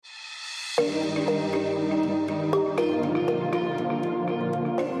Hello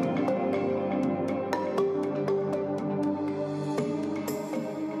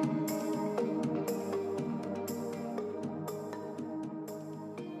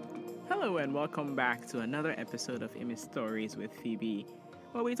and welcome back to another episode of Image Stories with Phoebe,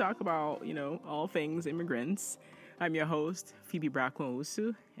 where we talk about, all things immigrants. I'm your host, Phoebe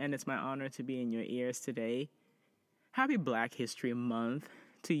Brakwon-Usu, and it's my honor to be in your ears today. Happy Black History Month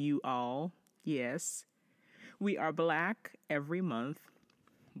to you all. Yes, we are black every month,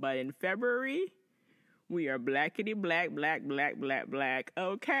 but in February, we are blackity black, black, black, black, black,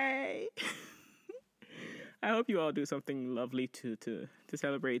 okay? I hope you all do something lovely to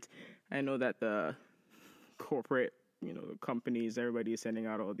celebrate. I know that the corporate, companies, everybody is sending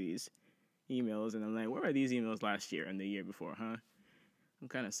out all these emails, and I'm like, where were these emails last year and the year before, huh? I'm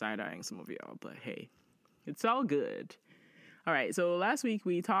kind of side-eyeing some of y'all, but hey, it's all good. All right, so last week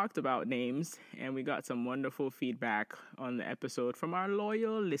we talked about names, and we got some wonderful feedback on the episode from our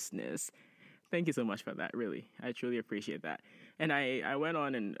loyal listeners. Thank you so much for that, really. I truly appreciate that. And I went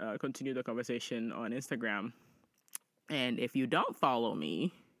on and continued the conversation on Instagram. And if you don't follow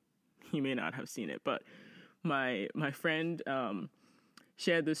me, you may not have seen it, but my friend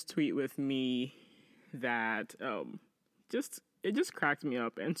shared this tweet with me that it just cracked me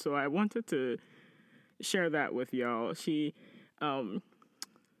up. And so I wanted to share that with y'all. She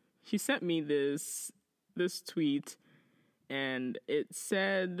sent me this tweet, and it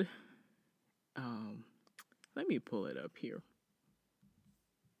said, let me pull it up here.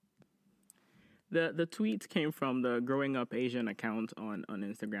 The tweet came from the Growing Up Asian account on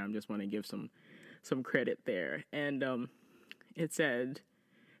Instagram. Just want to give some credit there. And it said,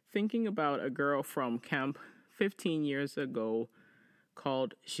 thinking about a girl from camp 15 years ago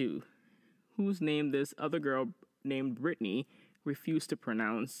called Shu, whose name this other girl named Brittany refused to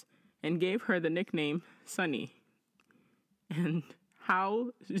pronounce and gave her the nickname Sunny. And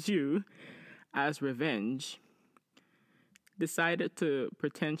how Shu, as revenge, decided to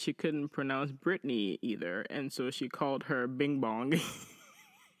pretend she couldn't pronounce Brittany either, and so she called her Bing Bong.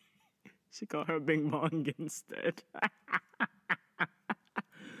 She called her Bing Bong instead.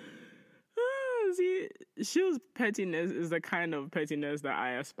 See, Shu's pettiness is the kind of pettiness that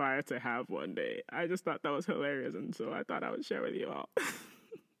I aspire to have one day. I just thought that was hilarious, and so I thought I would share with you all.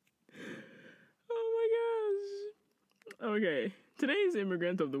 Oh my gosh. Okay. Today's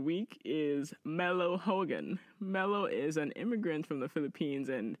immigrant of the week is Melo Hogan. Melo is an immigrant from the Philippines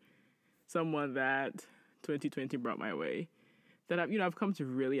and someone that 2020 brought my way that I've come to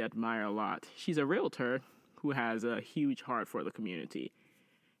really admire a lot. She's a realtor who has a huge heart for the community.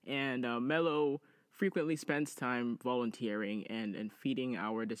 And Melo frequently spends time volunteering and feeding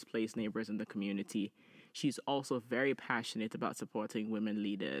our displaced neighbors in the community. She's also very passionate about supporting women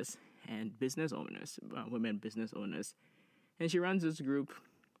leaders and business owners, women business owners. And she runs this group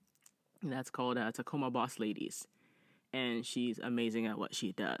that's called Tacoma Boss Ladies. And she's amazing at what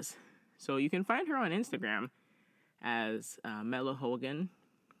she does. So you can find her on Instagram as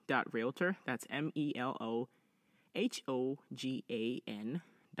melohogan.realtor. That's MELOHOGAN.realtor,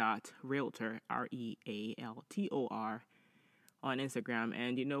 REALTOR, on Instagram.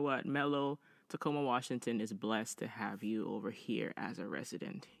 And you know what? Melo, Tacoma, Washington is blessed to have you over here as a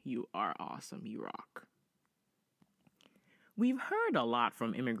resident. You are awesome. You rock. We've heard a lot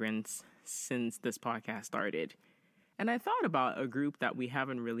from immigrants since this podcast started, and I thought about a group that we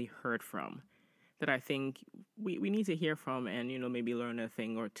haven't really heard from that I think we need to hear from and, maybe learn a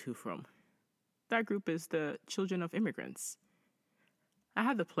thing or two from. That group is the children of immigrants. I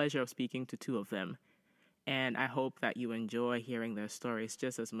had the pleasure of speaking to two of them, and I hope that you enjoy hearing their stories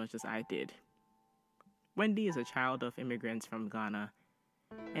just as much as I did. Wendy is a child of immigrants from Ghana,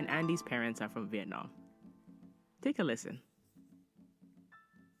 and Andy's parents are from Vietnam. Take a listen.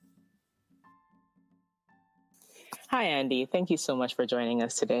 Hi, Andy. Thank you so much for joining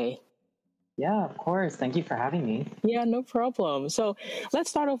us today. Yeah, of course. Thank you for having me. Yeah, no problem. So let's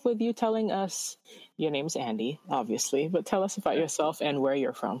start off with you telling us, your name's Andy, obviously, but tell us about yourself and where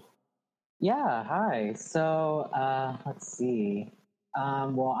you're from. Yeah, hi. So let's see.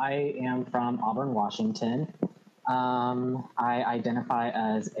 Well, I am from Auburn, Washington. I identify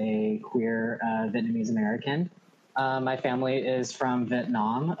as a queer Vietnamese American. My family is from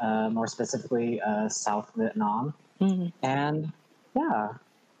Vietnam, more specifically South Vietnam. Mm-hmm. And yeah.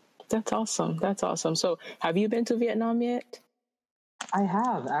 That's awesome. That's awesome. So have you been to Vietnam yet? I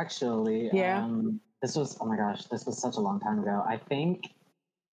have, actually. Yeah. This was such a long time ago. I think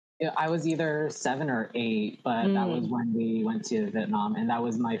I was either 7 or 8, but that was when we went to Vietnam, and that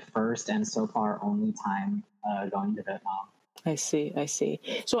was my first and so far only time going to Vietnam. I see. I see.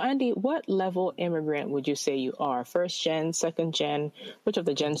 So, Andy, what level immigrant would you say you are? First gen, second gen? Which of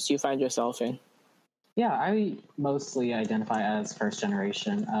the gens do you find yourself in? Yeah, I mostly identify as first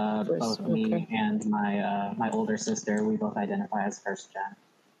generation. First, Both me okay. and my older sister, we both identify as first gen.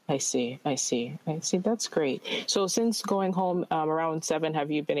 I see. I see. I see. That's great. So, since going home around 7,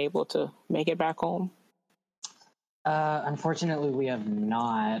 have you been able to make it back home? Unfortunately, we have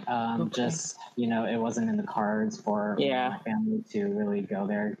not. Okay. Just, it wasn't in the cards for me and Yeah. my family to really go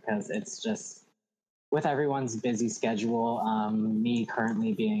there because it's just with everyone's busy schedule. Me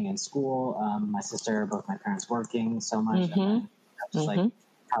currently being in school, my sister, both my parents working so much, and then just like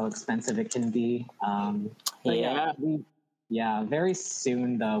how expensive it can be. But Yeah. very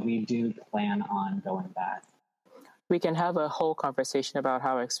soon though, we do plan on going back. We can have a whole conversation about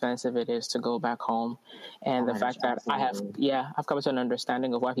how expensive it is to go back home, and Oh the my gosh, fact that absolutely. I've come to an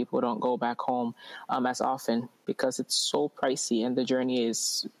understanding of why people don't go back home as often, because it's so pricey and the journey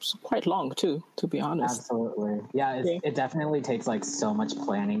is quite long too, to be honest. Absolutely. Yeah, Yeah. it definitely takes like so much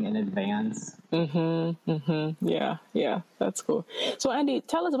planning in advance. Yeah. Yeah. That's cool. So, Andy,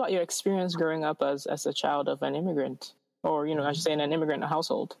 tell us about your experience growing up as a child of an immigrant, or I should say, in an immigrant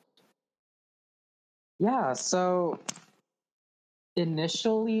household. Yeah, so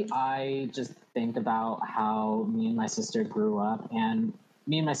initially I just think about how me and my sister grew up, and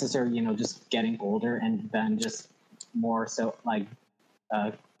me and my sister, just getting older, and then just more so like uh,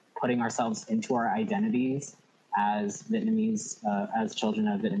 putting ourselves into our identities as Vietnamese, as children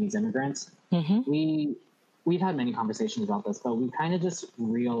of Vietnamese immigrants. We we've had many conversations about this, but we kind of just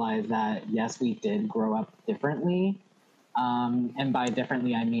realized that yes, we did grow up differently. And by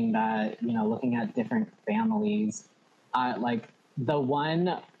differently, I mean that, looking at different families, like the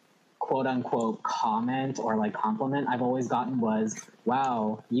one quote unquote comment or like compliment I've always gotten was,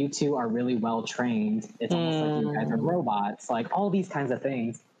 wow, you two are really well trained. It's almost like you guys are robots, like all these kinds of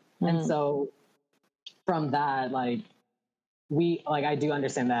things. And so from that, I do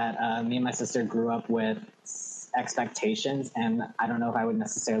understand that me and my sister grew up with expectations, and I don't know if I would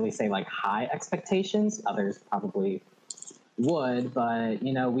necessarily say like high expectations. Others probably would, but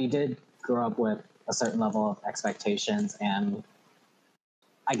we did grow up with a certain level of expectations and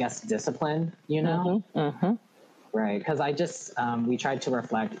I guess discipline, right? Because I just we tried to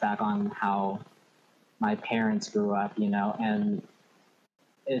reflect back on how my parents grew up, and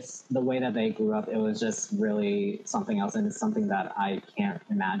it's the way that they grew up. It was just really something else, and it's something that I can't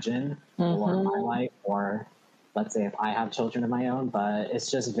imagine for my life, or let's say if I have children of my own. But it's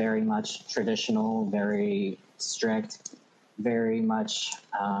just very much traditional, very strict, very much,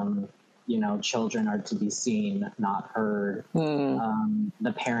 children are to be seen, not heard.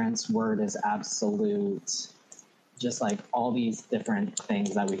 The parents' word is absolute. Just like all these different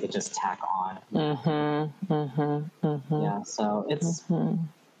things that we could just tack on. Yeah, so it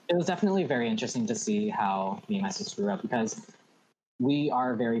was definitely very interesting to see how me and my sister grew up, because we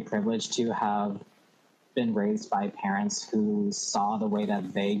are very privileged to have been raised by parents who saw the way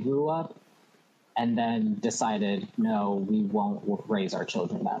that they grew up and then decided, no, we won't raise our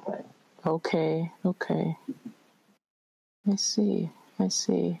children that way. Okay. I see.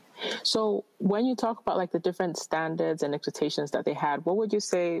 So when you talk about like the different standards and expectations that they had, what would you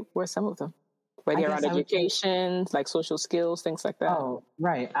say were some of them? Were they around education, like social skills, things like that? Oh,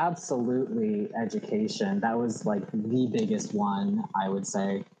 right. Absolutely. Education. That was like the biggest one, I would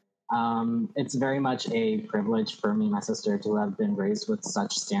say. It's very much a privilege for me and my sister to have been raised with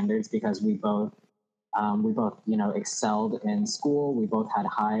such standards, because we both, excelled in school. We both had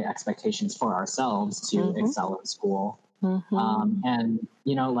high expectations for ourselves to excel in school. And,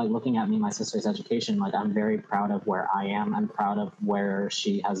 like looking at me and my sister's education, like I'm very proud of where I am. I'm proud of where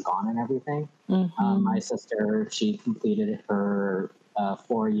she has gone and everything. My sister, she completed her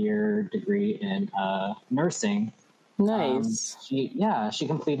 4-year degree in nursing. Nice. She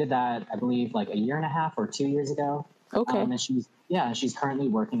completed that, I believe, like a year and a half or 2 years ago. Okay. And she's currently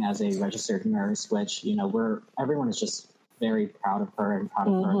working as a registered nurse, which, everyone is just very proud of her and proud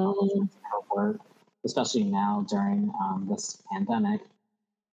of her accomplishments and her work, especially now during this pandemic.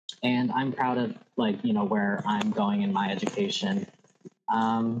 And I'm proud of where I'm going in my education.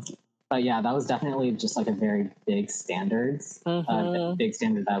 But yeah, that was definitely just like a very big big standard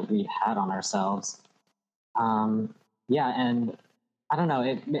that we had on ourselves. And I don't know,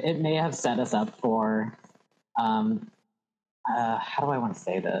 it may have set us up for, how do I want to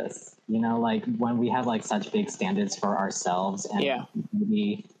say this? Like when we have like such big standards for ourselves, and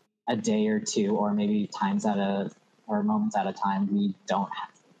maybe a day or two, or maybe or moments at a time, we don't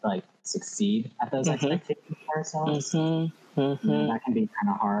like succeed at those expectations for ourselves. That can be kind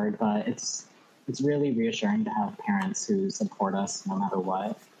of hard, but it's it's really reassuring to have parents who support us no matter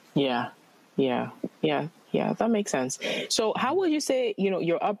what. Yeah. That makes sense. So how would you say,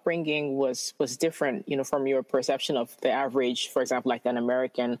 your upbringing was different, from your perception of the average, for example, like an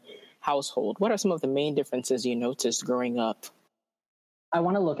American household? What are some of the main differences you noticed growing up? I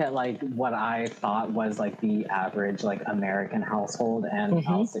want to look at like what I thought was like the average like American household, and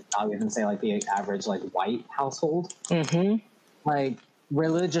I'll even say like the average like white household. Like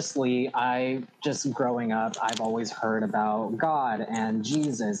religiously, I just growing up, I've always heard about God and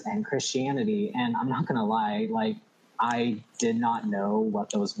Jesus and Christianity, and I'm not gonna lie, like I did not know what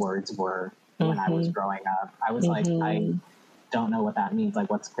those words were when I was growing up. I was like, I don't know what that means. Like,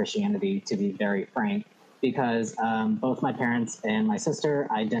 what's Christianity? To be very frank. Because both my parents and my sister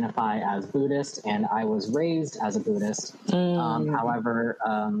identify as Buddhist, and I was raised as a Buddhist. However,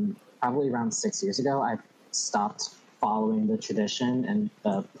 probably around 6 years ago, I stopped following the tradition and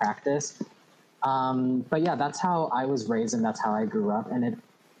the practice. But yeah, that's how I was raised, and that's how I grew up. And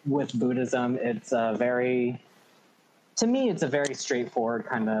with Buddhism, it's a very straightforward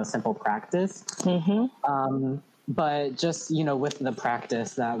kind of simple practice. But just, with the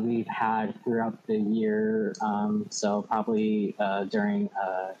practice that we've had throughout the year, so probably during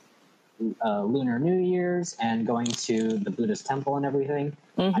Lunar New Year's and going to the Buddhist temple and everything,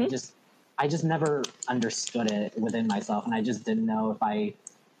 I just never understood it within myself, and I just didn't know if I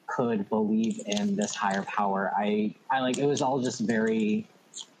could believe in this higher power. I like, it was all just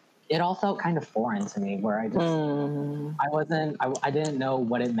it all felt kind of foreign to me, where I didn't know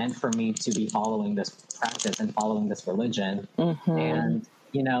what it meant for me to be following this practice and following this religion. And,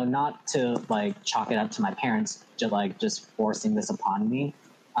 not to like chalk it up to my parents, just forcing this upon me.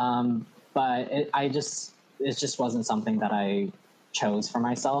 But it just wasn't something that I chose for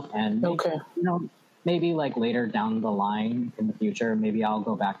myself. And, maybe like later down the line in the future, maybe I'll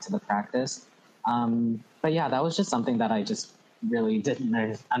go back to the practice. But yeah, that was just something that I just really didn't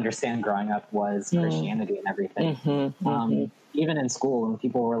understand growing up, was Christianity and everything. Even in school, when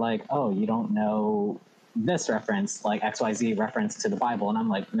people were like, oh, you don't know this reference, like XYZ reference to the Bible. And I'm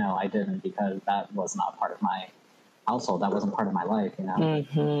like, no, I didn't, because that was not part of my household. That wasn't part of my life,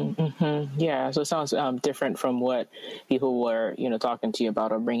 Yeah. So it sounds different from what people were, talking to you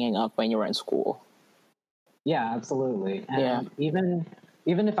about or bringing up when you were in school. Yeah, absolutely. And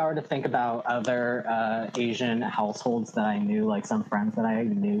even if I were to think about other Asian households that I knew, like some friends that I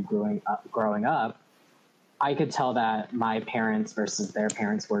knew growing up, I could tell that my parents versus their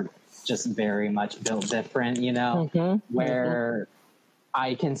parents were just very much built different, where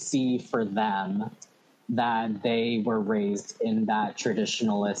I can see for them that they were raised in that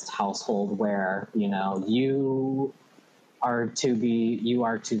traditionalist household where, you are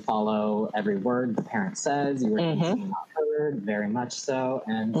to follow every word the parent says. You are to be seen, not heard, very much so.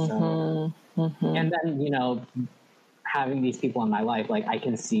 And so, and then, having these people in my life, like I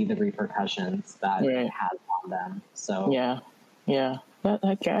can see the repercussions that it has on them. So yeah.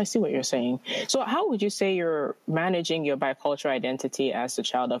 Okay, I see what you're saying. So how would you say you're managing your bicultural identity as the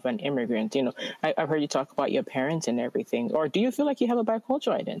child of an immigrant? I've heard you talk about your parents and everything. Or do you feel like you have a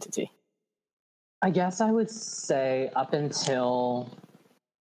bicultural identity? I guess I would say up until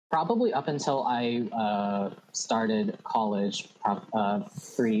I started college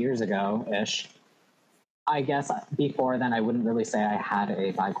 3 years ago-ish. I guess before then, I wouldn't really say I had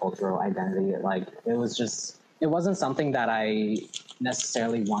a bicultural identity. Like, it wasn't something that I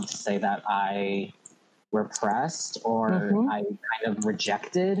necessarily want to say that I repressed or I kind of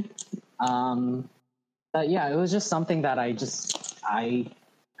rejected. But yeah, it was just something that I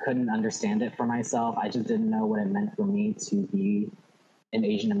couldn't understand it for myself. I just didn't know what it meant for me to be an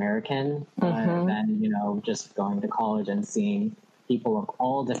Asian American. But then, just going to college and seeing people of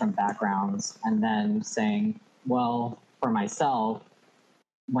all different backgrounds, and then saying, well, for myself,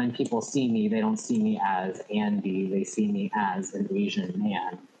 when people see me, they don't see me as Andy, they see me as an Asian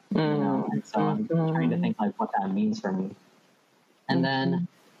man, and so I'm trying to think like what that means for me. And then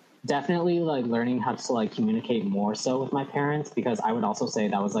definitely like learning how to like communicate more so with my parents, because I would also say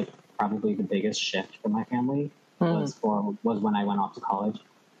that was like probably the biggest shift for my family was when I went off to college,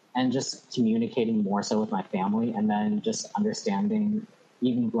 and just communicating more so with my family, and then just understanding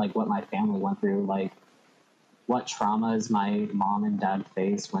even like what my family went through, like what traumas my mom and dad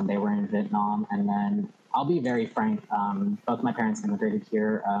faced when they were in Vietnam. And then I'll be very frank, both my parents immigrated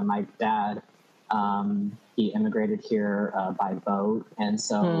here. My dad, he immigrated here by boat, and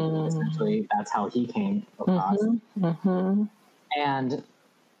so essentially that's how he came across. And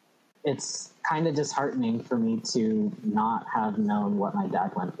it's kind of disheartening for me to not have known what my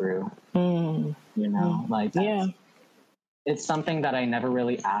dad went through. Like it's something that I never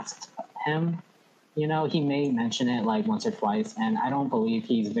really asked him. he may mention it like once or twice, and I don't believe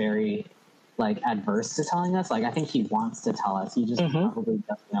he's very like adverse to telling us. Like, I think he wants to tell us. He just probably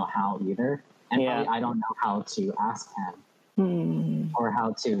doesn't know how either. And probably I don't know how to ask him or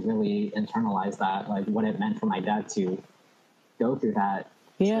how to really internalize that, like what it meant for my dad to go through that.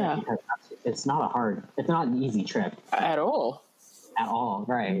 Yeah. Trip, because it's not an easy trip. At all. At all,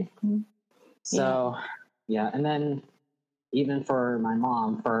 right. So, yeah. And then even for my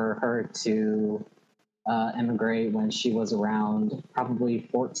mom, for her to immigrate when she was around probably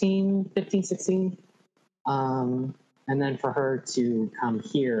 14, 15, 16. And then for her to come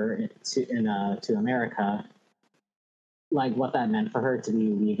here to America, like what that meant for her to be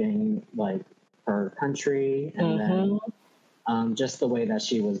leaving like her country, and then just the way that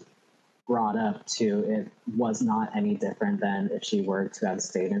she was brought up to, it was not any different than if she were to have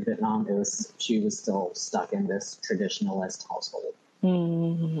stayed in Vietnam. She was still stuck in this traditionalist household.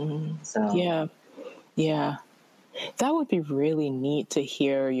 So yeah, that would be really neat to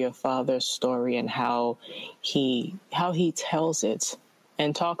hear your father's story and how he tells it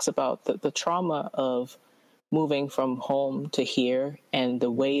and talks about the trauma of moving from home to here and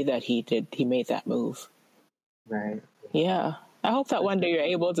the way that he made that move. Right. Yeah. I hope that one day you're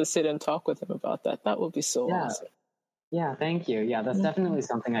able to sit and talk with him about that. That would be so awesome. Yeah, thank you. Yeah, that's definitely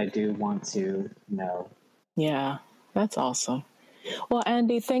something I do want to know. Yeah, that's awesome. Well,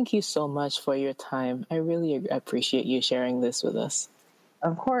 Andy, thank you so much for your time. I really appreciate you sharing this with us.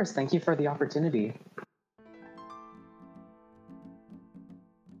 Of course. Thank you for the opportunity.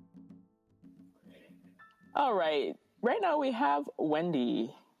 All right. Right now we have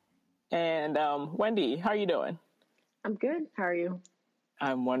Wendy. And Wendy, how are you doing? I'm good. How are you?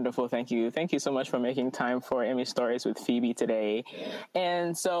 I'm wonderful. Thank you. Thank you so much for making time for Emmy Stories with Phoebe today.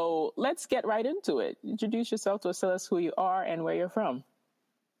 And so let's get right into it. Introduce yourself to us. Tell us who you are and where you're from.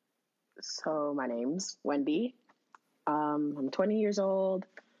 So my name's Wendy. I'm 20 years old.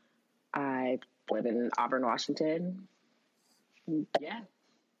 I live in Auburn, Washington. Yeah.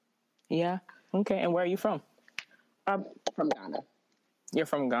 Yeah. Okay. And where are you from? From Ghana. You're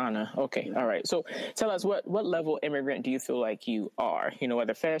from Ghana. Okay. All right. So tell us, what level immigrant do you feel like you are?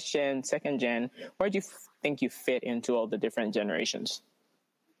 Whether first gen, second gen, where do you think you fit into all the different generations?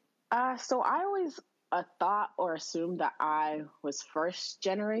 So I always thought or assumed that I was first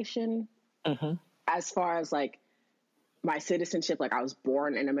generation as far as like my citizenship. Like I was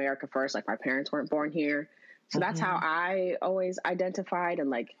born in America first, like my parents weren't born here. So that's how I always identified. And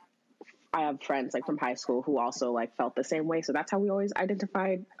like, I have friends like from high school who also like felt the same way. So that's how we always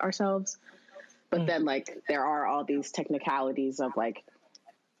identified ourselves. But then like there are all these technicalities of like,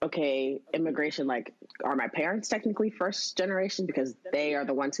 okay, immigration, like are my parents technically first generation because they are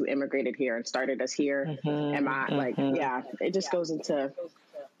the ones who immigrated here and started us here? Am I like, yeah, it just goes into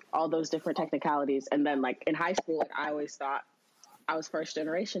all those different technicalities. And then like in high school, like I always thought I was first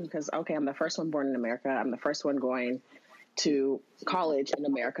generation because, okay, I'm the first one born in America. I'm the first one going to college in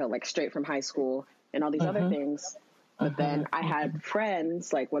America, like straight from high school and all these other things. But then I had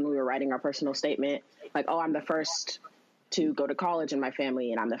friends, like when we were writing our personal statement, like, oh, I'm the first to go to college in my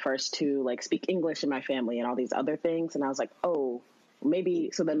family, and I'm the first to like speak English in my family and all these other things. And I was like, oh,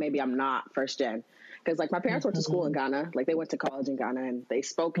 maybe I'm not first gen. Because like my parents went to school in Ghana, like they went to college in Ghana and they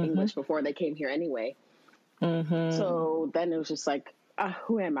spoke English before they came here anyway. So then it was just like,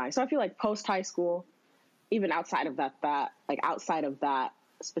 who am I? So I feel like post high school, even outside of outside of that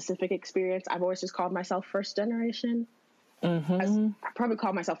specific experience, I've always just called myself first generation. I probably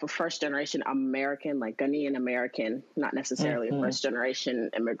call myself a first generation American, like Ghanaian American, not necessarily a first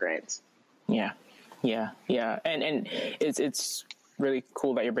generation immigrant. Yeah. And it's really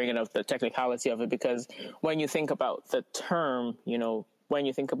cool that you're bringing up the technicality of it, because when you think about the term, when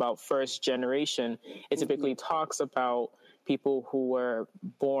you think about first generation, it typically talks about people who were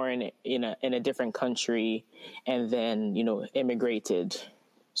born in a different country and then, immigrated.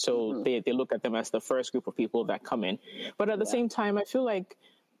 So they look at them as the first group of people that come in. But at the same time, I feel like,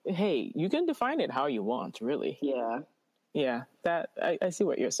 hey, you can define it how you want, really. Yeah, that I see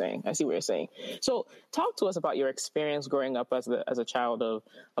what you're saying. So talk to us about your experience growing up as a child of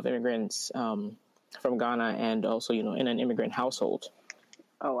immigrants from Ghana, and also, in an immigrant household.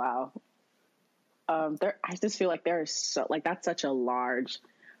 Oh, wow. I just feel like that's such a large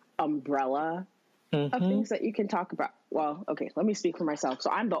umbrella of things that you can talk about. Well, okay, let me speak for myself.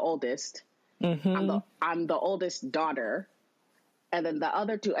 So I'm the oldest. I'm the oldest daughter, and then the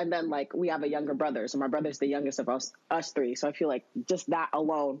other two, and then like we have a younger brother. So my brother's the youngest of us three. So I feel like just that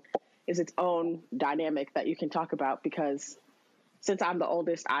alone is its own dynamic that you can talk about, because since I'm the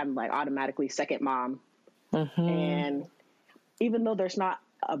oldest, I'm like automatically second mom, and even though there's not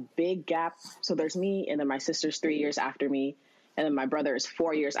a big gap. So there's me, and then my sister's 3 years after me, and then my brother is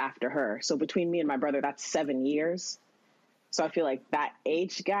 4 years after her. So between me and my brother, that's 7 years. So I feel like that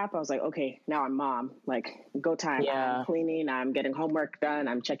age gap, I was like, okay, now I'm mom. Like, go time. Yeah. I'm cleaning. I'm getting homework done.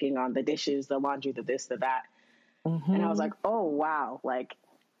 I'm checking on the dishes, the laundry, the this, the that. Mm-hmm. And I was like, oh, wow. Like,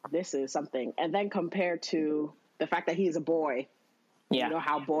 this is something. And then compared to the fact that he's a boy, yeah. you know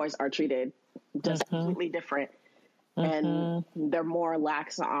how boys are treated, just completely different. And they're more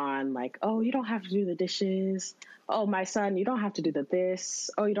lax on like, oh, you don't have to do the dishes. Oh, my son, you don't have to do the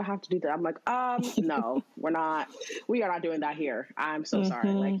this. Oh, you don't have to do that. I'm like, no, we are not doing that here. I'm so sorry.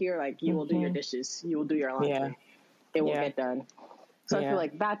 Like here, like you will do your dishes. You will do your laundry. Yeah. It will get done. So I feel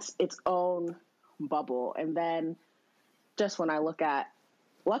like that's its own bubble. And then just when I look at,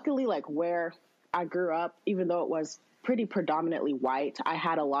 luckily, like where I grew up, even though it was pretty predominantly white, I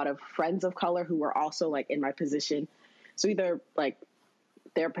had a lot of friends of color who were also like in my position. So either like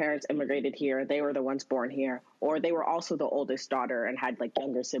their parents immigrated here, they were the ones born here, or they were also the oldest daughter and had like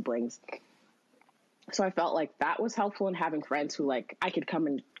younger siblings. So I felt like that was helpful in having friends who like I could come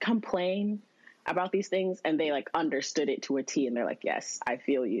and complain about these things and they like understood it to a T and they're like, yes, I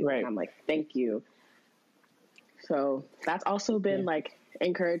feel you. Right. And I'm like, thank you. So that's also been like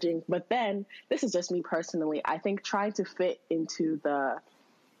encouraging. But then this is just me personally. I think trying to fit into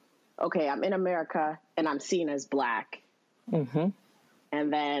okay, I'm in America and I'm seen as Black. Mm-hmm.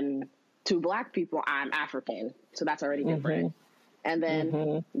 And then to Black people, I'm African. So that's already different. And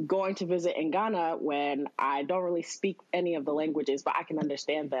then going to visit in Ghana when I don't really speak any of the languages, but I can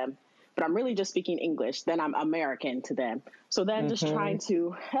understand them. But I'm really just speaking English. Then I'm American to them. So then just trying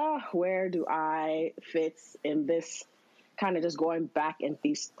to, where do I fit in this, kind of just going back in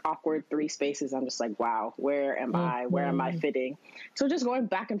these awkward 3 spaces. I'm just like, wow, where am I? Where am I fitting? So just going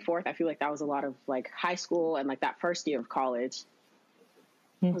back and forth, I feel like that was a lot of like high school and like that first year of college.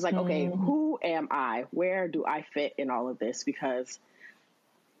 I was like, okay, who am I? Where do I fit in all of this? Because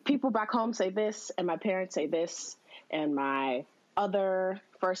people back home say this, and my parents say this, and my other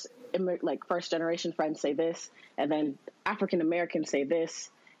first generation friends say this, and then African Americans say this,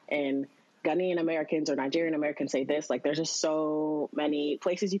 and Ghanaian Americans or Nigerian Americans say this. Like, there's just so many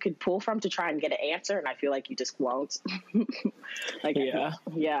places you could pull from to try and get an answer, and I feel like you just won't. Like,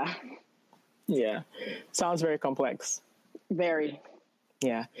 yeah. Sounds very complex. Very.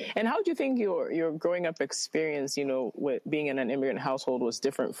 Yeah. And how do you think your growing up experience, you know, with being in an immigrant household was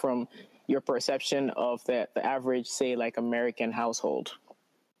different from your perception of the average, say, like American household?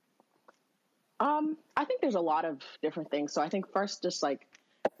 I think there's a lot of different things. So I think first, just like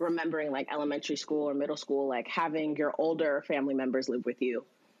remembering like elementary school or middle school, like having your older family members live with you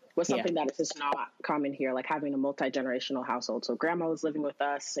was something that is just not common here, like having a multi-generational household. So grandma was living with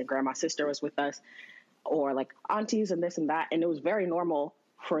us and grandma's sister was with us, or like aunties and this and that. And it was very normal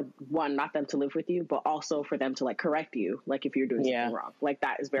for one, not them to live with you, but also for them to like correct you. Like if you're doing something wrong, like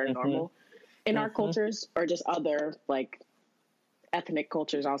that is very normal in our cultures or just other like ethnic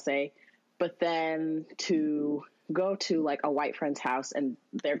cultures, I'll say. But then to go to like a white friend's house and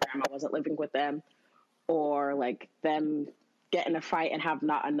their grandma wasn't living with them, or like them get in a fight and have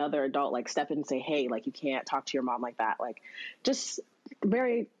not another adult like step in and say, hey, like you can't talk to your mom like that. Like just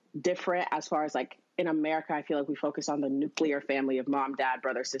very different as far as like in America, I feel like we focus on the nuclear family of mom, dad,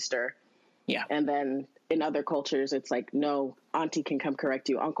 brother, sister. Yeah. And then in other cultures, it's like, no, auntie can come correct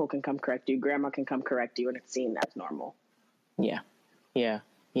you. Uncle can come correct you. Grandma can come correct you. And it's seen as normal. Yeah. Yeah.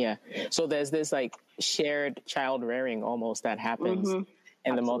 Yeah. So there's this like shared child rearing almost that happens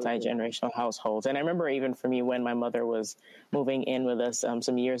in the multi-generational households. And I remember even for me, when my mother was moving in with us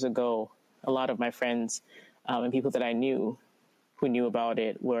some years ago, a lot of my friends and people that I knew who knew about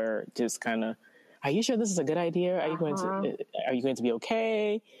it were just kind of, are you sure this is a good idea? Are you going to be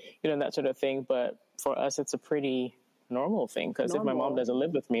okay? You know, that sort of thing. But for us, it's a pretty normal thing, because if my mom doesn't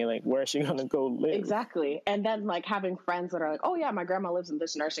live with me, like, where is she going to go live? Exactly. And then like having friends that are like, oh yeah, my grandma lives in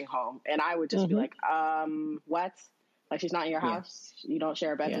this nursing home. And I would just be like, what? Like, she's not in your house? You don't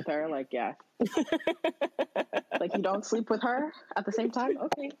share a bed with her? Like, yeah. Like, you don't sleep with her at the same time?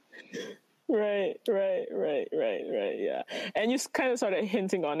 Okay. Right. Yeah. And you kind of started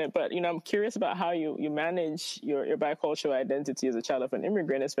hinting on it, but, you know, I'm curious about how you manage your bicultural identity as a child of an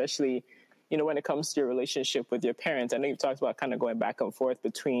immigrant, especially, you know, when it comes to your relationship with your parents. I know you've talked about kind of going back and forth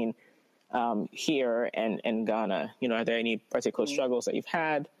between here and Ghana. You know, are there any particular struggles that you've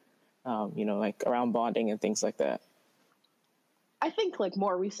had, you know, like around bonding and things like that? I think like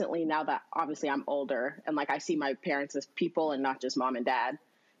more recently, now that obviously I'm older and like I see my parents as people and not just mom and dad,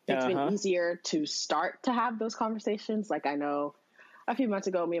 it's been easier to start to have those conversations. Like, I know a few months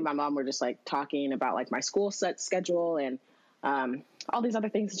ago, me and my mom were just like talking about like my school set schedule and all these other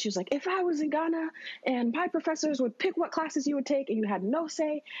things. And she was like, if I was in Ghana and my professors would pick what classes you would take and you had no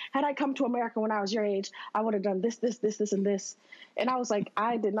say, had I come to America when I was your age, I would have done this, and this. And I was like,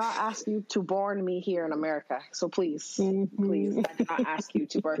 I did not ask you to born me here in America. So please, please, I did not ask you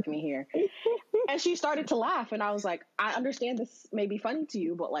to birth me here. And she started to laugh. And I was like, I understand this may be funny to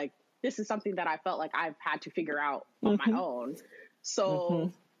you, but like, this is something that I felt like I've had to figure out on my own.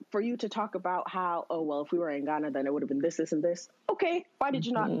 So for you to talk about how, oh, well, if we were in Ghana, then it would have been this, and this. Okay, why did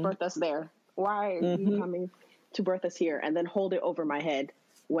you not birth us there? Why are you coming to birth us here? And then hold it over my head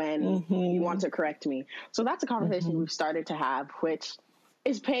when you want to correct me. So that's a conversation we've started to have, which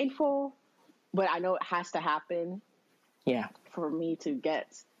is painful, but I know it has to happen. Yeah. For me to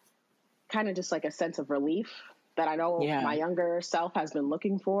get kind of just like a sense of relief that I know my younger self has been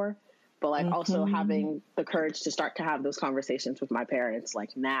looking for. But like also having the courage to start to have those conversations with my parents,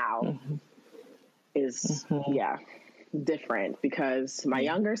 like now is, different, because my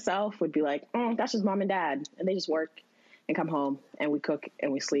younger self would be like, that's just mom and dad. And they just work and come home and we cook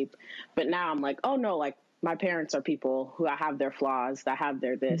and we sleep. But now I'm like, oh no, like my parents are people who have their flaws, that have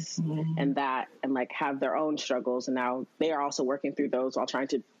their this and that, and like have their own struggles. And now they are also working through those while trying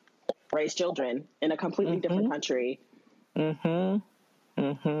to raise children in a completely different country.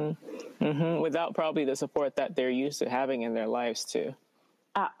 Without probably the support that they're used to having in their lives too.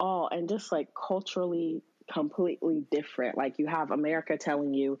 At all. And just like culturally completely different. Like you have America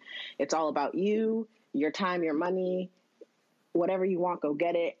telling you it's all about you, your time, your money, whatever you want, go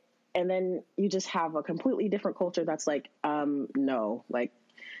get it. And then you just have a completely different culture that's like, no, like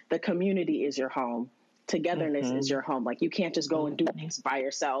the community is your home. Togetherness is your home. Like you can't just go and do things by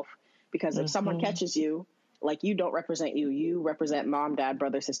yourself, because if someone catches you, like you don't represent you. You represent mom, dad,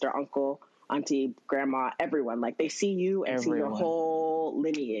 brother, sister, uncle, auntie, grandma, everyone. Like they see you and see your whole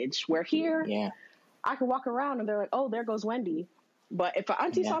lineage. Where here, I could walk around and they're like, oh, there goes Wendy. But if an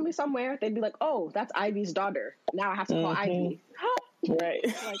auntie saw me somewhere, they'd be like, oh, that's Ivy's daughter. Now I have to call Ivy. Right.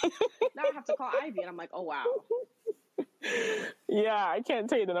 Like, now I have to call Ivy. And I'm like, oh, wow. Yeah, I can't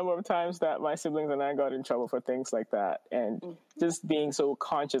tell you the number of times that my siblings and I got in trouble for things like that. And just being so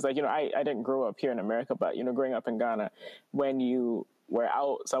conscious, like, I didn't grow up here in America, but, growing up in Ghana, when you were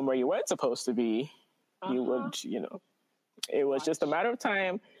out somewhere you weren't supposed to be, you would, it was just a matter of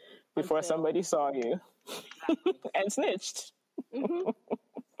time before somebody saw you and snitched.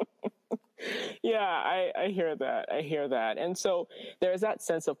 Yeah, I hear that. I hear that. And so there's that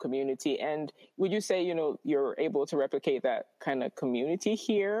sense of community. And would you say, you're able to replicate that kind of community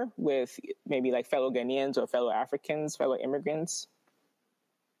here with maybe like fellow Ghanaians or fellow Africans, fellow immigrants?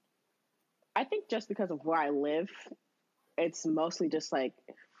 I think just because of where I live, it's mostly just like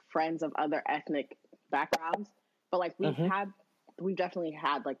friends of other ethnic backgrounds. But like we've definitely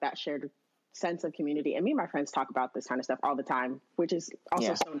had like that shared sense of community. And me and my friends talk about this kind of stuff all the time, which is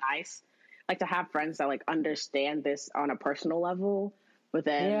also so nice. Like to have friends that like understand this on a personal level, but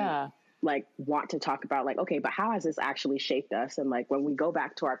then like want to talk about like, okay, but how has this actually shaped us? And like when we go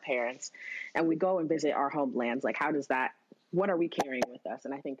back to our parents and we go and visit our homelands, like what are we carrying with us?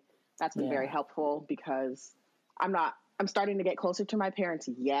 And I think that's been very helpful, because I'm starting to get closer to my parents.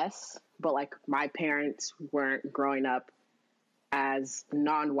 Yes. But like my parents weren't growing up as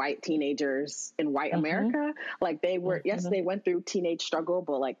non-white teenagers in white America. Like they were, yes, they went through teenage struggle,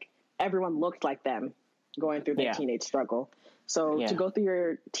 but like everyone looked like them going through their teenage struggle. So to go through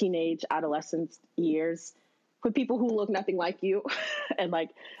your teenage adolescence years with people who look nothing like you and like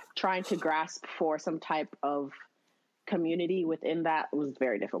trying to grasp for some type of community within that was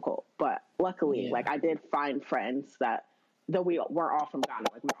very difficult. But luckily, like I did find friends that, though we were all from Ghana,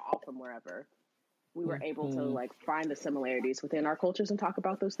 like we were all from wherever, we were able to like find the similarities within our cultures and talk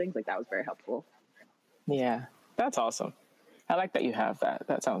about those things. Like that was very helpful. Yeah, that's awesome. I like that you have that.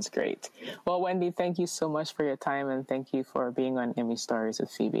 That sounds great. Well, Wendy, thank you so much for your time, and thank you for being on Emmy Stories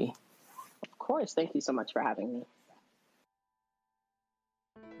with Phoebe. Of course. Thank you so much for having me.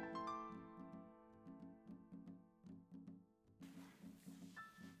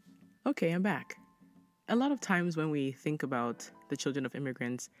 Okay, I'm back. A lot of times when we think about the children of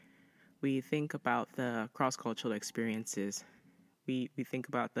immigrants, we think about the cross-cultural experiences. We think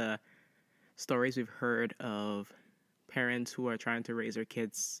about the stories we've heard of parents who are trying to raise their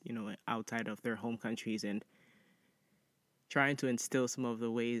kids, outside of their home countries and trying to instill some of the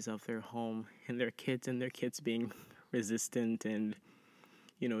ways of their home in their kids, and their kids being resistant and,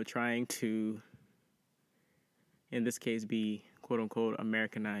 trying to, in this case, be quote unquote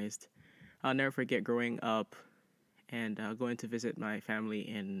Americanized. I'll never forget growing up and going to visit my family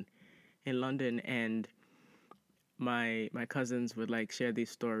in London, and my cousins would like share these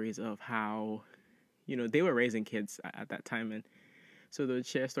stories of how, they were raising kids at that time, and So they would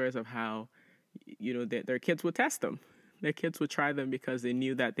share stories of how, their kids would test them. Their kids would try them because they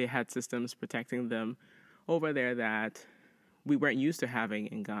knew that they had systems protecting them over there that we weren't used to having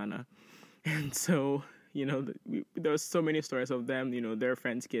in Ghana. And so, there was so many stories of them, their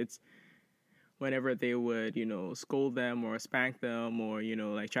friends' kids, whenever they would, scold them or spank them or,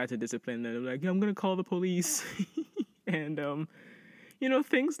 try to discipline them, like, yeah, I'm going to call the police. And,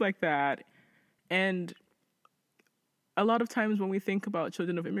 things like that. And a lot of times when we think about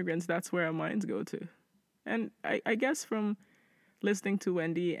children of immigrants, that's where our minds go to. And I guess from listening to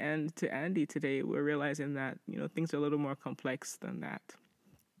Wendy and to Andy today, we're realizing that, things are a little more complex than that.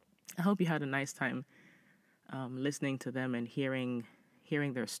 I hope you had a nice time listening to them and hearing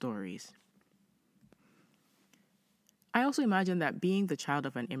their stories. I also imagine that being the child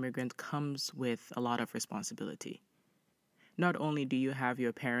of an immigrant comes with a lot of responsibility. Not only do you have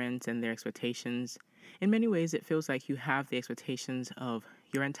your parents and their expectations, in many ways it feels like you have the expectations of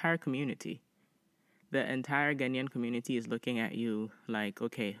your entire community. The entire Ghanaian community is looking at you like,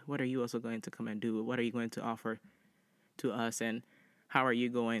 okay, what are you also going to come and do? What are you going to offer to us? And how are you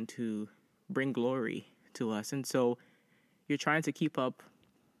going to bring glory to us? And so you're trying to keep up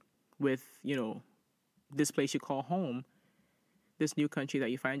with, this place you call home, this new country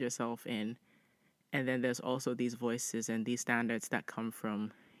that you find yourself in. And then there's also these voices and these standards that come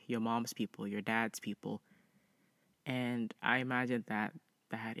from your mom's people, your dad's people. And I imagine that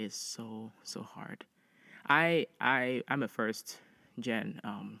is so, so hard. I'm a first gen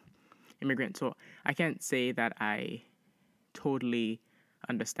immigrant, so I can't say that I totally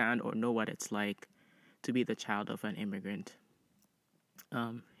understand or know what it's like to be the child of an immigrant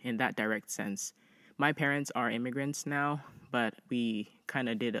in that direct sense. My parents are immigrants now, but we kind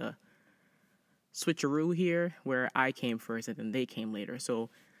of did a switcheroo here where I came first and then they came later. So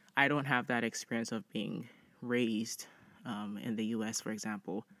I don't have that experience of being raised in the U.S., for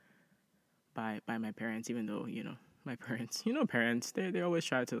example, by my parents, even though, my parents, parents, they always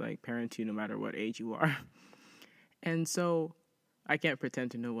try to like parent you no matter what age you are. And so I can't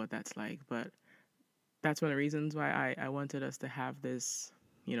pretend to know what that's like, but that's one of the reasons why I wanted us to have this,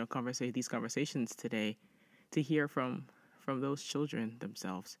 these conversations today, to hear from those children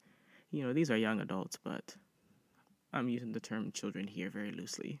themselves. These are young adults, but I'm using the term children here very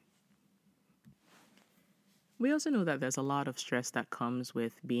loosely. We also know that there's a lot of stress that comes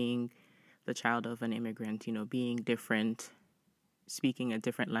with being the child of an immigrant, being different, speaking a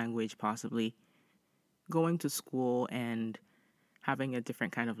different language possibly, going to school and having a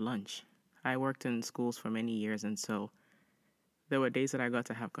different kind of lunch. I worked in schools for many years, and so there were days that I got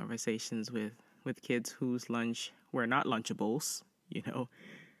to have conversations with kids whose lunch were not Lunchables,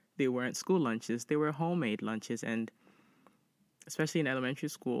 They weren't school lunches, they were homemade lunches. And especially in elementary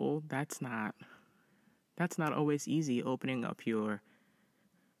school, that's not always easy, opening up your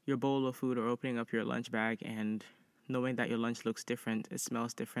bowl of food or opening up your lunch bag and knowing that your lunch looks different, it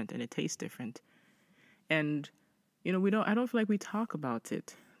smells different, and it tastes different. And, I don't feel like we talk about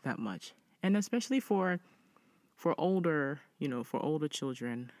it that much. And especially for older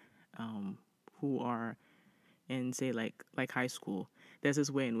children who are in, say, like high school, there's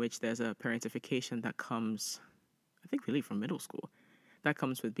this way in which there's a parentification that comes, I think, really from middle school, that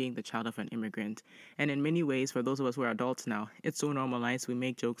comes with being the child of an immigrant. And in many ways, for those of us who are adults now, it's so normalized. We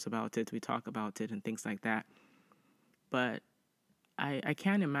make jokes about it, we talk about it and things like that. But I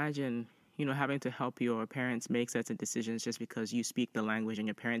can't imagine, having to help your parents make certain decisions just because you speak the language and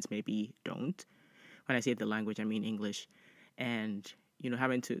your parents maybe don't. When I say the language, I mean English. And,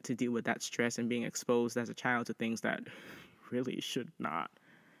 having to deal with that stress and being exposed as a child to things that really should not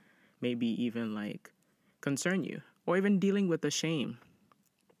maybe even concern you, or even dealing with the shame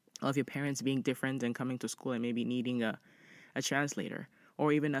of your parents being different and coming to school and maybe needing a translator,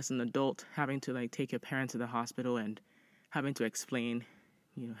 or even as an adult having to take your parents to the hospital and having to explain,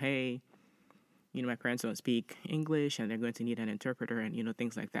 hey, my parents don't speak English and they're going to need an interpreter and,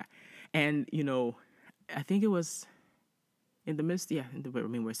 things like that. And, I think it was in the midst,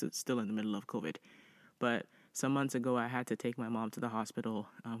 we're still in the middle of COVID, but some months ago, I had to take my mom to the hospital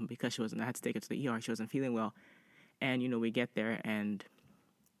because I had to take her to the ER. She wasn't feeling well. And, we get there and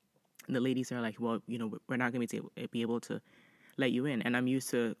the ladies are like, well, we're not going to be able to let you in. And I'm used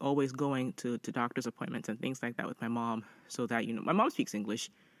to always going to doctor's appointments and things like that with my mom so that, my mom speaks English.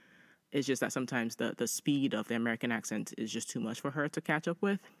 It's just that sometimes the speed of the American accent is just too much for her to catch up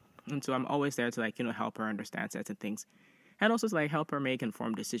with. And so I'm always there to help her understand certain things and also to help her make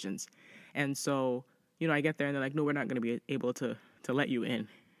informed decisions. And so, I get there and they're like, no, we're not going to be able to let you in.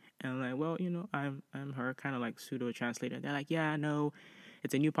 And I'm like, well, I'm her kind of pseudo translator. They're like, yeah, no,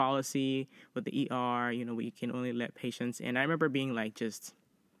 it's a new policy with the ER, we can only let patients in. I remember being like just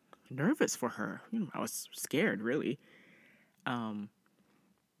nervous for her. I was scared, really. And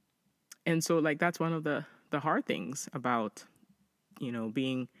so like that's one of the hard things about,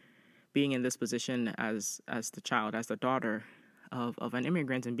 being in this position as the child, as the daughter of an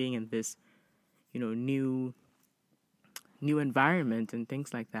immigrant, and being in this, new environment and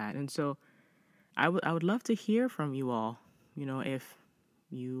things like that. And so I would love to hear from you all, if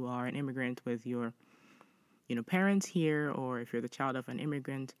you are an immigrant with your, parents here, or if you're the child of an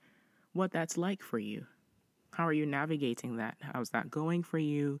immigrant, what that's like for you. How are you navigating that? How's that going for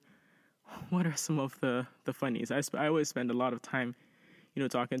you? What are some of the funnies? I always spend a lot of time,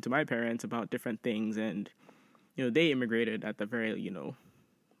 talking to my parents about different things, and, they immigrated at a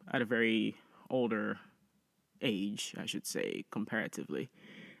very older age, I should say, comparatively.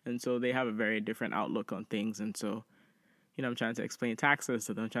 And so they have a very different outlook on things. And so, I'm trying to explain taxes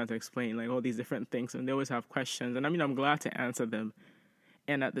to them, trying to explain like all these different things. And they always have questions. And I'm glad to answer them.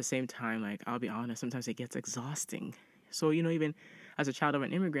 And at the same time, like, I'll be honest, sometimes it gets exhausting. So, even as a child of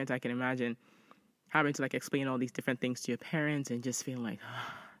an immigrant, I can imagine having to like explain all these different things to your parents and just feeling like,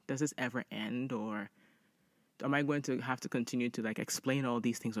 does this ever end? Or am I going to have to continue to like explain all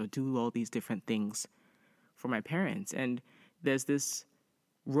these things or do all these different things for my parents? And there's this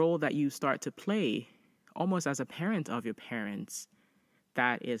role that you start to play almost as a parent of your parents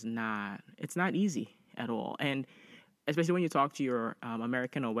that is it's not easy at all. And especially when you talk to your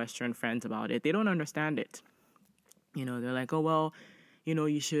American or Western friends about it, they don't understand it. They're like, oh, well,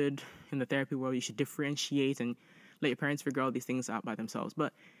 you should, in the therapy world, you should differentiate and let your parents figure all these things out by themselves.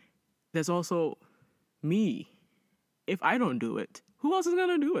 But there's also me. If I don't do it, who else is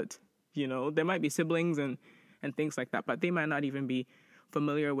going to do it? There might be siblings and things like that, but they might not even be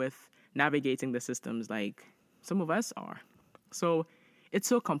familiar with navigating the systems like some of us are. So it's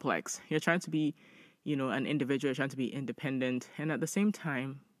so complex. You're trying to be, an individual, you're trying to be independent. And at the same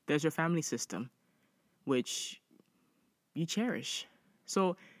time, there's your family system, which you cherish.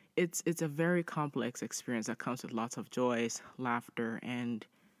 So it's a very complex experience that comes with lots of joys, laughter, and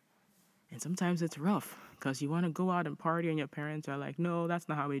sometimes it's rough because you want to go out and party and your parents are like, no, that's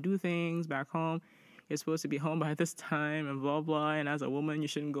not how we do things back home. You're supposed to be home by this time and blah, blah. And as a woman, you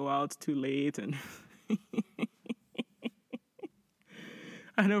shouldn't go out too late. And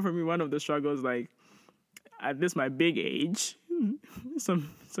I know for me, one of the struggles, like at this, my big age, some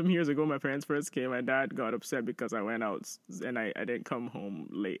years ago, my parents first came, my dad got upset because I went out and I didn't come home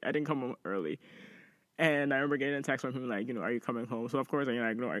late. I didn't come home early. And I remember getting a text from him like, are you coming home? So of course, I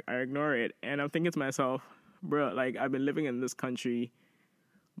ignore it. And I'm thinking to myself, bro, like I've been living in this country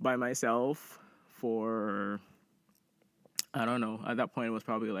by myself for, I don't know, at that point it was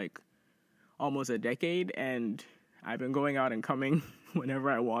probably like almost a decade, and I've been going out and coming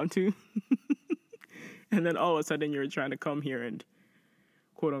whenever I want to. And then all of a sudden you're trying to come here and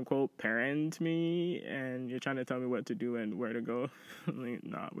quote unquote parent me, and you're trying to tell me what to do and where to go. I'm like,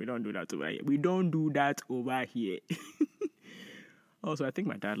 nah, we don't do that over here. We don't do that over here. Also, I think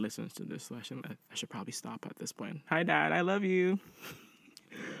my dad listens to this, so I should probably stop at this point. Hi, Dad. I love you.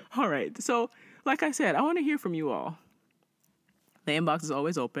 All right. So, like I said, I want to hear from you all. The inbox is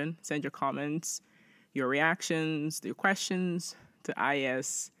always open. Send your comments, your reactions, your questions to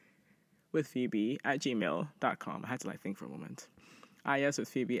iswithphoebe@gmail.com. I had to think for a moment.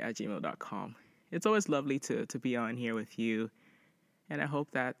 iswithphoebe@gmail.com. It's always lovely to be on here with you. And I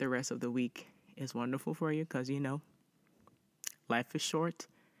hope that the rest of the week is wonderful for you because, life is short.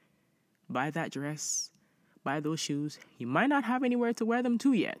 Buy that dress. Buy those shoes. You might not have anywhere to wear them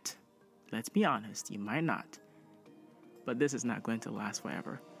to yet. Let's be honest, you might not. But this is not going to last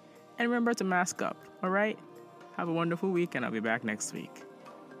forever. And remember to mask up, all right? Have a wonderful week, and I'll be back next week.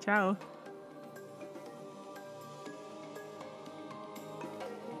 Ciao.